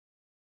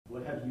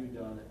What have you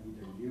done,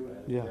 either you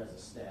or as a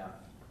staff?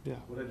 Yeah.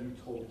 What have you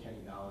told Kenny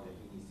Golladay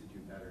he needs to do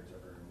better to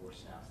earn more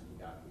snaps than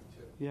he got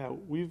week 2? Yeah,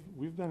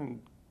 we've been in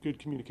good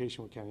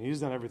communication with Kenny. He's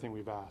done everything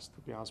we've asked.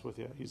 To be honest with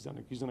you, he's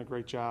done a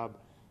great job,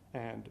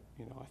 and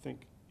I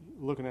think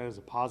looking at it as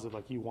a positive,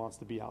 like he wants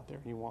to be out there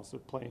and he wants to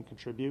play and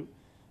contribute.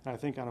 And I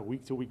think on a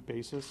week-to-week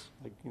basis,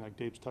 like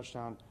Dave's touched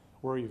on,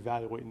 we're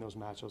evaluating those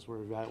matchups.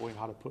 We're evaluating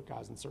how to put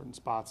guys in certain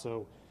spots.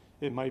 So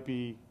it might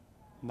be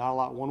not a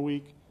lot one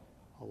week,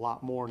 a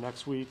lot more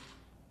next week,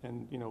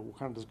 and we'll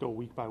kind of just go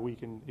week by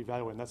week and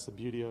evaluate. And that's the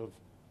beauty of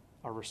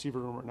our receiver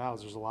room right now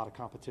is there's a lot of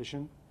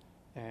competition,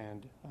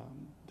 and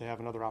they have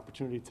another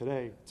opportunity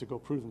today to go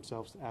prove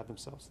themselves, to add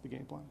themselves to the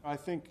game plan. I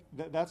think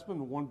that's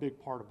been one big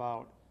part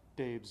about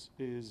Dave's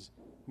is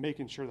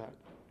making sure that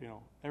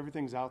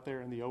everything's out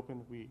there in the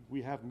open.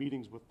 We have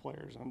meetings with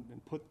players and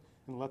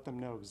let them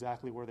know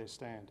exactly where they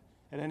stand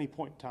at any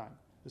point in time.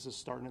 This is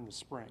starting in the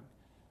spring.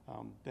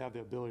 They have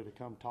the ability to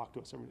come talk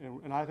to us,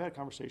 and I've had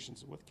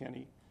conversations with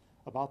Kenny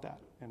about that,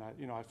 and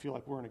I feel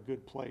like we're in a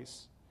good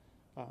place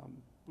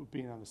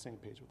being on the same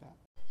page with that.